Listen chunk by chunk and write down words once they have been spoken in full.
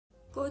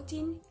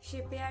Cochin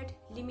Shipyard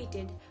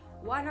Limited,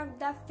 one of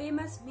the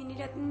famous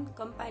Miniratn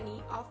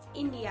company of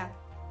India,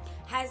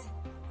 has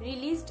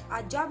released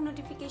a job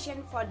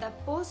notification for the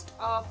post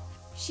of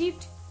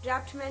Shift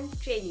Draftsman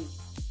Trainee.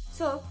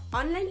 So,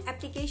 online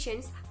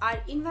applications are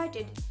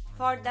invited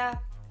for the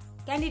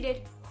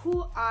candidate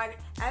who are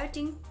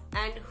awaiting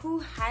and who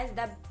has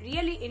the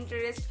really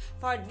interest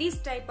for this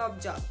type of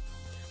job.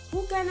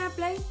 Who can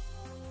apply?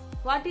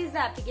 What is the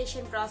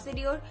application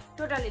procedure,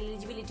 total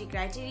eligibility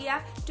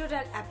criteria,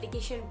 total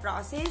application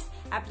process,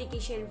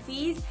 application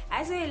fees,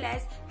 as well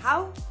as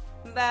how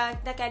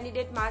the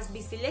candidate must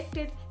be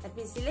selected, that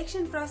means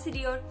selection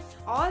procedure.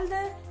 All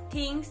the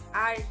things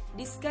are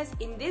discussed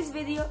in this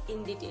video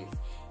in details.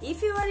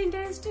 If you are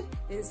interested,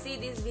 then see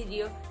this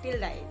video till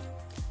the end.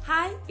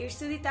 Hi, it's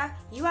Udita.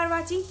 You are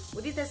watching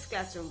Udita's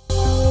Classroom.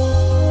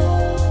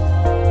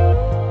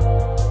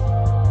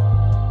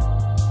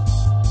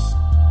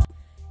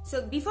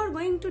 So before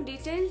going to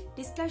detailed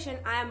discussion,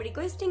 I am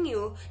requesting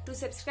you to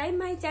subscribe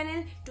my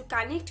channel to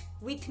connect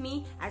with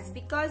me, as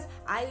because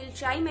I will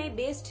try my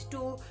best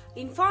to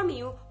inform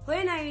you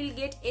when I will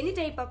get any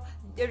type of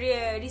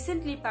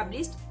recently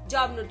published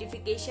job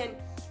notification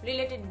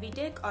related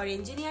BTech or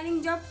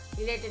engineering job,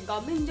 related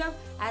government job,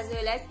 as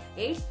well as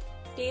 8th,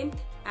 10th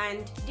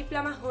and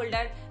diploma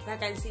holder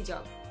vacancy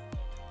job.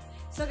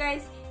 So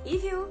guys,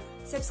 if you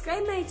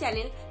subscribe my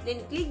channel,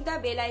 then click the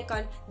bell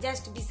icon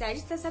just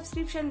besides the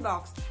subscription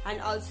box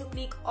and also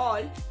click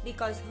all,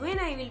 because when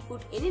I will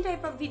put any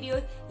type of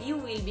video, you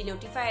will be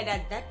notified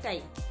at that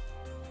time.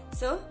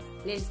 So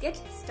let's get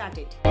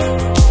started.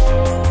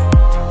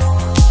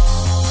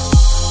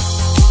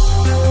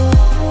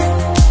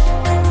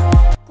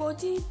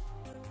 Cochin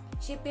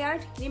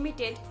Shipyard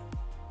Limited,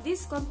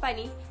 this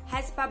company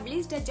has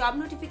published a job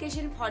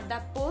notification for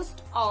the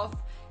post of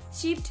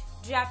Shift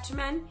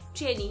Draftsman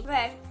Trainee,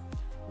 where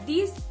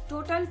these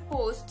total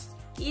posts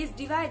is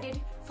divided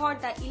for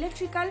the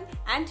electrical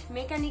and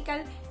mechanical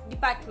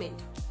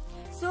department.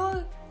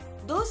 So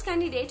those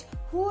candidates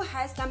who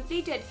has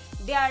completed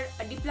their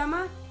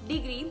diploma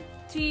degree,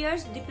 3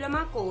 years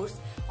diploma course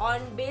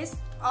on base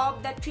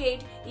of the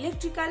trade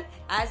electrical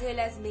as well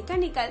as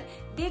mechanical,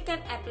 they can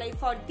apply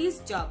for this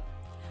job.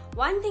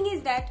 One thing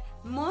is that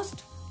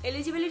most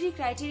eligibility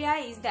criteria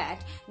is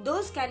that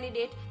those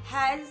candidate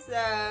has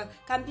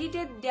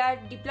completed their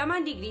diploma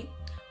degree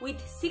with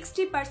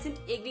 60%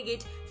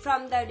 aggregate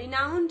from the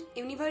renowned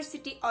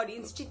university or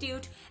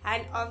institute,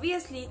 and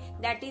obviously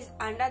that is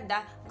under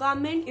the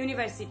government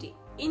university.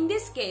 In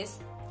this case,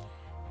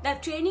 the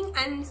training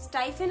and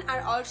stipend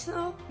are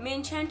also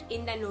mentioned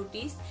in the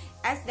notice,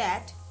 as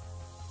that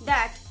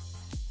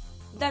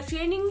the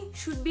training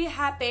should be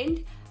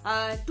happened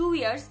 2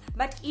 years,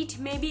 but it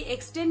may be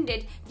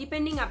extended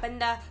depending upon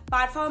the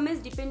performance,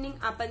 depending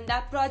upon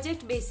the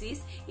project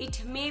basis.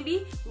 It may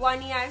be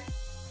 1 year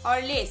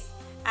or less.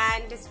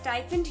 And the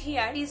stipend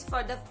here is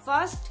for the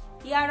first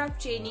year of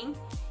training,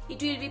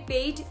 it will be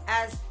paid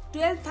as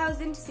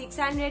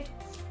 12,600.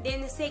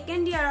 Then the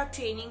second year of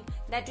training,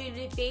 that will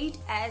be paid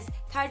as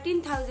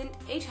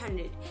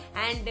 13,800.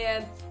 And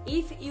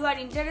if you are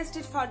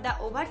interested for the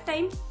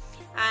overtime,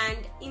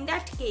 and in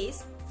that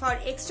case for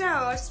extra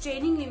hours,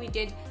 training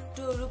limited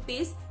to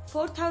rupees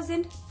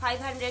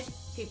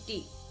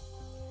 4,550.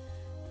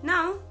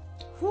 Now,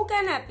 who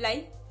can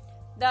apply?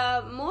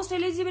 The most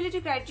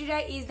eligibility criteria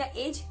is the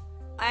age,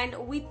 and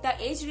with the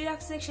age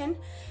relaxation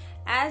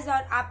as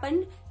or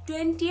upon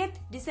 20th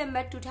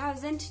December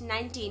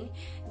 2019,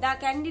 the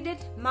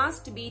candidate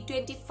must be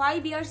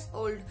 25 years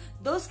old.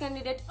 Those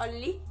candidates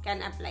only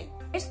can apply.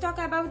 Let's talk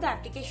about the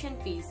application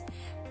fees.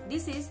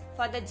 This is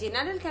for the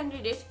general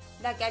candidate.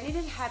 The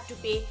candidate have to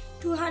pay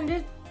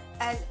 200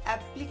 as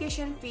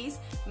application fees,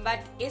 but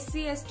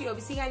SC, ST,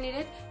 OBC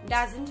candidate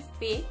doesn't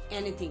pay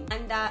anything.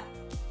 And the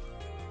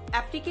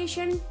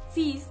application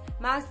fees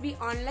must be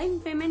online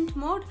payment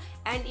mode,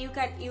 and you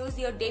can use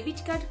your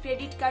debit card,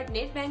 credit card,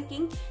 net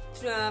banking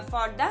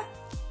for the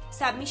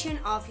submission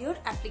of your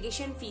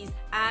application fees.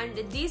 And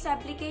this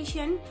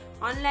application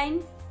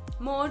online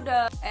mode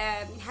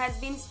has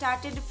been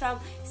started from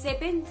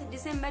 7th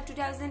December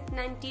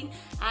 2019,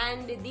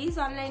 and this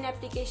online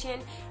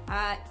application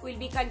will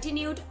be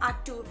continued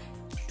up to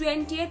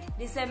 20th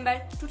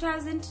December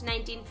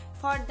 2019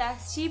 for the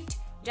Shift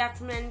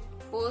Draftsman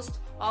post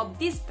of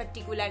this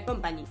particular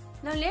company.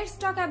 Now let's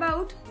talk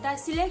about the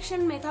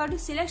selection method,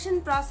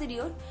 selection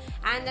procedure.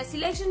 And the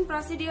selection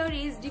procedure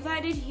is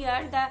divided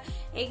here, the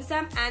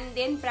exam and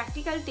then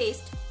practical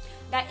test.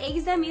 The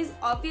exam is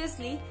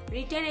obviously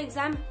written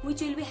exam,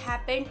 which will be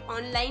happened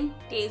online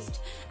test,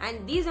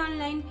 and this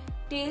online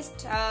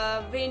test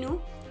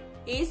venue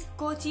is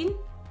Cochin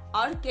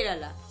or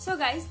Kerala. So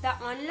guys, the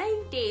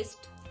online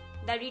test,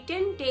 the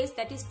written test,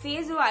 that is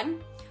phase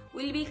 1,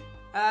 will be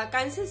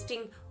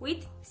consisting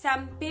with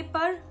some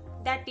paper,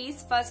 that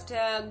is first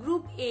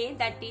group A,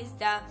 that is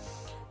the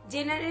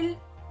general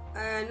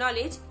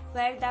knowledge,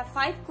 where the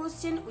 5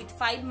 questions with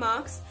 5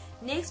 marks.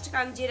 Next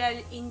comes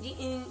general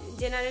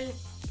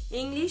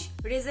English,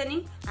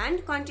 reasoning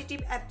and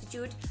quantitative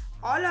aptitude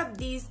all of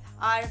these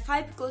are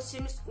 5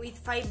 questions with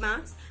 5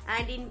 marks,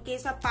 and in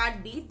case of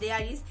part B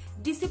there is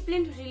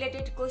discipline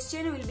related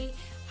question will be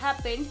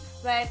happened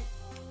where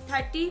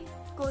 30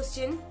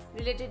 question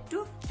related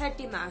to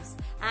 30 marks,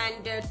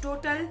 and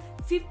total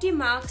 50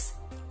 marks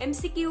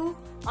MCQ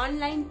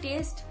online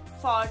test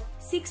for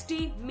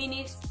 60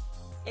 minutes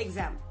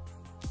exam.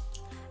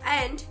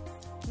 And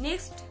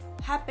next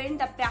happen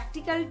the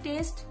practical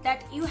test,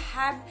 that you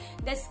have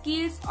the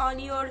skills on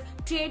your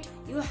trade,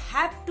 you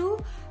have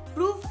to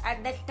prove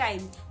at that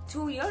time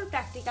through your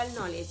practical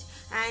knowledge,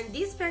 and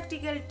this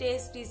practical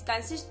test is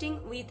consisting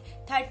with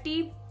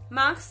 30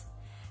 marks.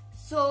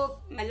 So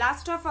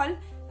last of all,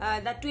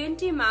 the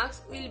 20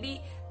 marks will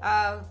be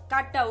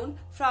cut down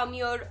from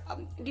your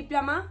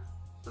diploma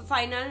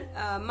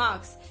final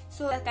marks.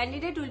 So the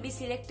candidate will be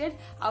selected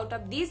out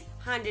of these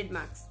 100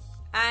 marks.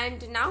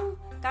 And now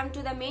come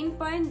to the main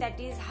point, that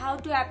is how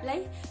to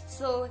apply.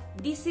 So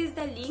this is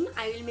the link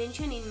I will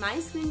mention in my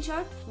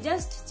screenshot.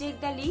 Just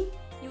check the link.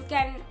 You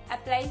can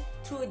apply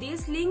through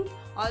this link.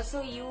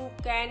 Also you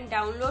can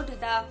download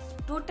the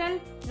total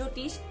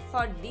notice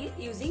for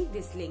using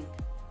this link.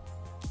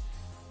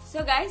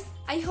 So guys,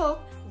 I hope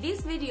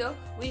this video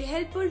will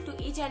helpful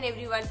to each and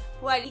everyone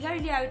who are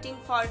eagerly waiting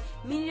for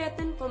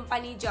Mini-Ratan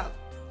company job.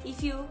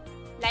 If you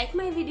like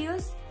my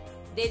videos,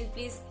 then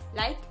please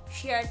like,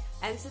 share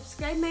and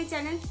subscribe my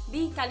channel.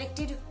 Be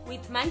connected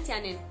with my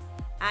channel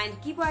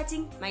and keep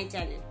watching my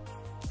channel.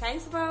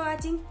 Thanks for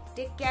watching.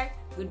 Take care.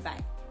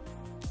 Goodbye.